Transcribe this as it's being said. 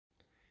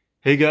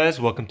Hey guys,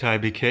 welcome to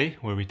IBK,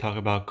 where we talk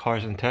about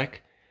cars and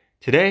tech.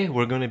 Today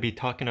we're going to be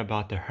talking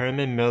about the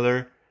Herman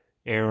Miller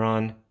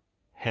Aeron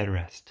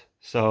headrest.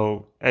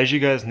 So as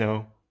you guys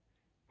know,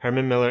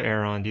 Herman Miller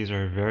Aeron, these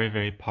are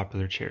very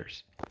popular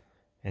chairs.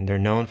 And they're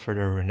known for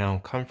their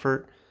renowned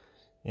comfort,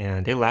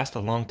 and they last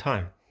a long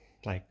time.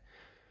 Like,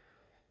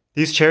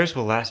 these chairs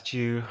will last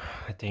you,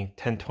 I think,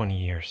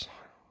 10-20 years.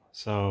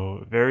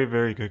 So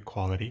very good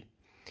quality.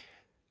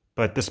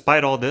 But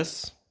despite all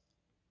this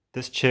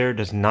chair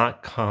does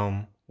not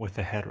come with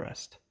a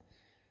headrest.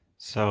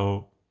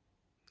 So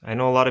I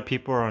know a lot of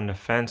people are on the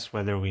fence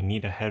whether we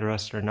need a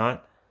headrest or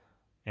not.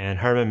 And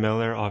Herman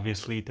Miller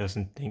obviously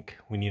doesn't think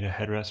we need a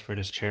headrest for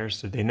this chair,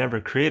 so they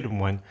never created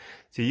one.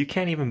 So you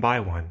can't even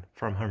buy one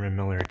from Herman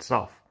Miller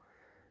itself.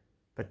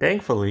 But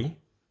thankfully,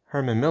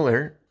 Herman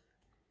Miller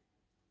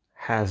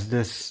has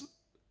this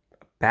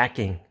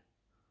backing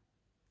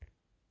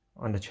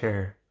on the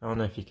chair. I don't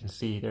know if you can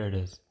see, there it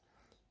is.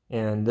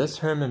 And this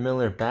Herman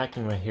Miller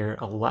backing right here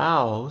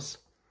allows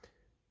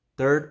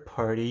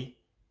third-party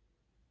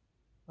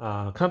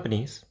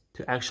companies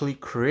to actually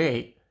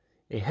create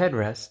a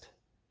headrest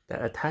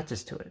that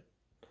attaches to it.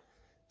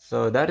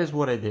 So that is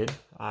what I did.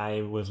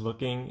 I was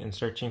looking and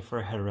searching for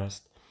a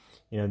headrest.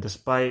 You know,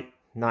 despite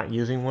not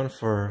using one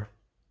for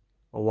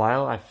a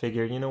while, I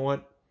figured, you know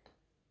what?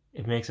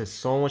 It makes it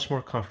so much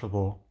more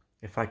comfortable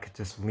if I could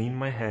just lean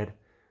my head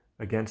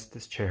against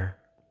this chair.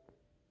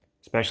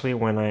 Especially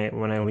when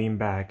I lean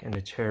back and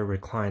the chair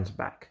reclines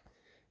back.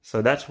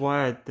 So that's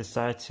why I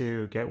decided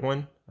to get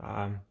one.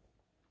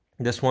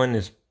 This one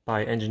is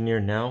by Engineer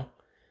Now.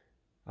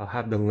 I'll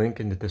have the link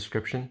in the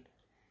description.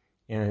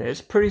 And it's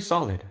pretty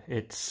solid.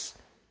 It's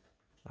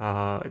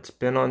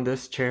been on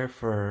this chair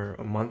for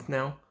a month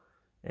now,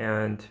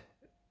 and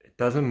it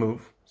doesn't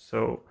move.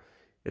 So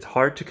it's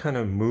hard to kind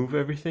of move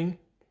everything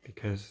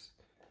because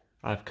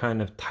I've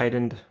kind of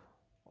tightened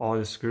all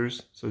the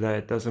screws so that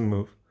it doesn't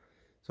move.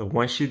 So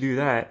once you do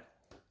that,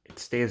 it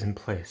stays in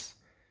place.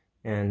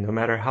 And no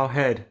matter how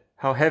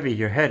heavy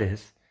your head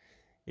is,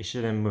 it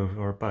shouldn't move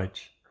or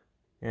budge.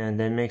 And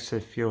that makes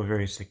it feel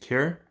very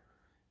secure,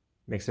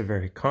 makes it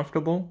very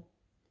comfortable.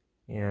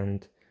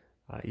 And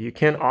you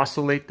can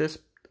oscillate this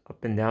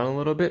up and down a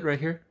little bit right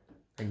here,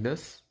 like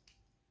this.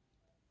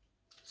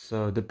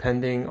 So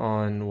depending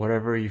on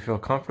whatever you feel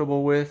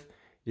comfortable with,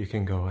 you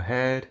can go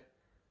ahead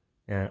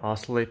and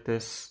oscillate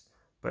this.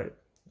 But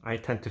I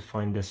tend to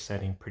find this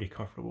setting pretty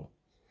comfortable.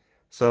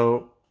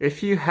 So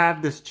if you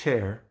have this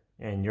chair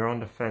and you're on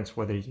the fence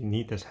whether you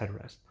need this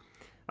headrest,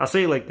 I'll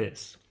say it like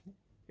this.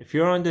 If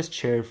you're on this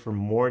chair for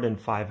more than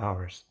 5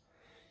 hours,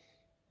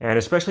 and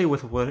especially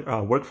with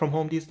work from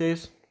home these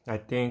days, I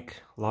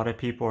think a lot of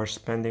people are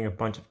spending a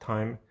bunch of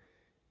time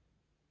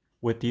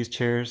with these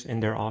chairs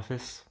in their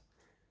office.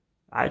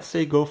 I'd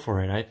say go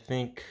for it. I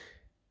think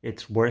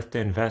it's worth the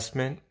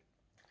investment.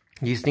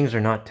 These things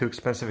are not too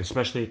expensive,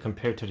 especially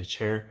compared to the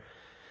chair.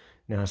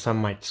 Now, some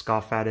might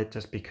scoff at it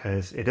just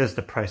because it is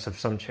the price of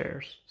some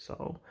chairs.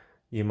 So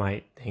you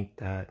might think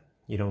that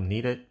you don't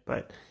need it.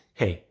 But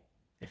hey,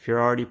 if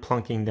you're already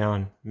plunking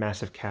down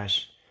massive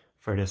cash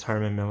for this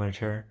Herman Miller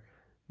chair,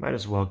 might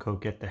as well go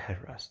get the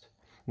headrest.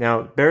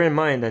 Now, bear in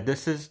mind that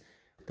this is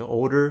the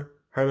older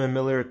Herman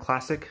Miller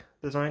Classic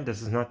design.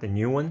 This is not the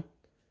new one.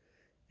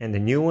 And the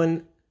new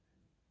one,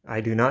 I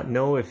do not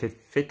know if it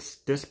fits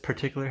this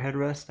particular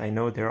headrest. I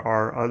know there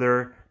are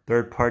other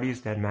third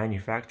parties that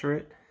manufacture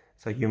it.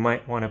 So you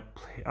might want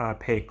to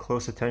pay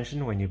close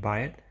attention when you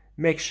buy it.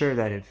 Make sure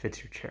that it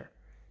fits your chair.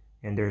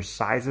 And there's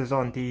sizes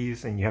on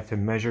these, and you have to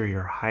measure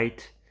your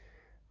height.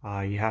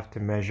 You have to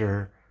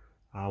measure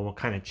what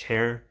kind of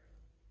chair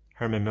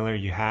Herman Miller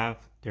you have.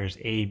 There's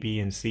A, B,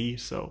 and C.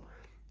 So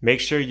make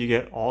sure you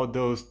get all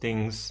those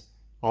things,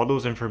 all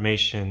those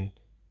information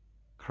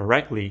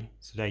correctly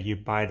so that you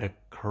buy the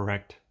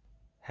correct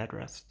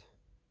headrest.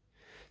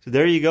 So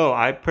there you go.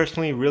 I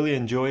personally really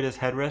enjoy this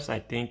headrest. I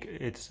think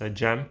it's a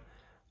gem.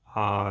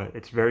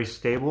 It's very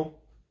stable,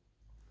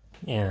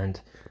 and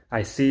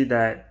I see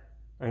that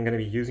I'm going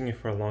to be using it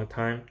for a long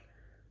time.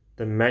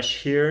 The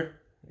mesh here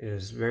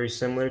is very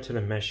similar to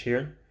the mesh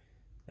here.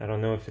 I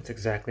don't know if it's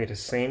exactly the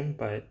same,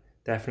 but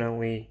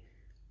definitely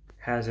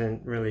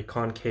hasn't really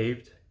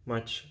concaved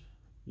much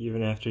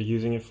even after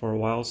using it for a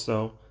while.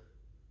 So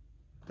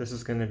this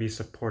is going to be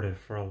supportive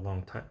for a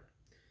long time.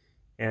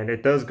 And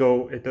it does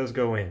go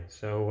in.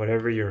 So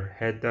whatever your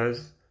head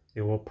does,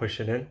 it will push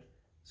it in.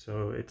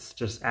 So it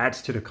just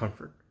adds to the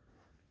comfort.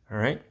 All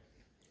right.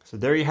 So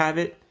there you have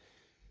it.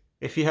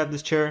 If you have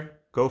this chair,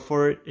 go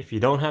for it. If you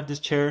don't have this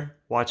chair,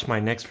 watch my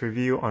next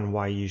review on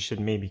why you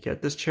should maybe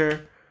get this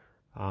chair.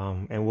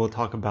 And we'll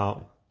talk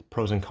about the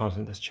pros and cons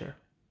of this chair.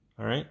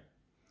 All right.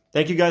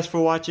 Thank you guys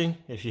for watching.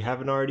 If you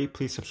haven't already,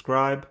 please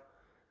subscribe.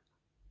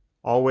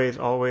 Always,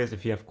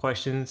 if you have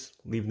questions,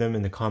 leave them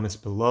in the comments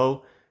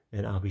below,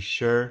 and I'll be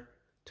sure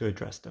to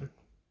address them.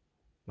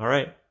 All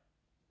right.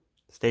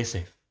 Stay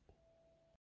safe.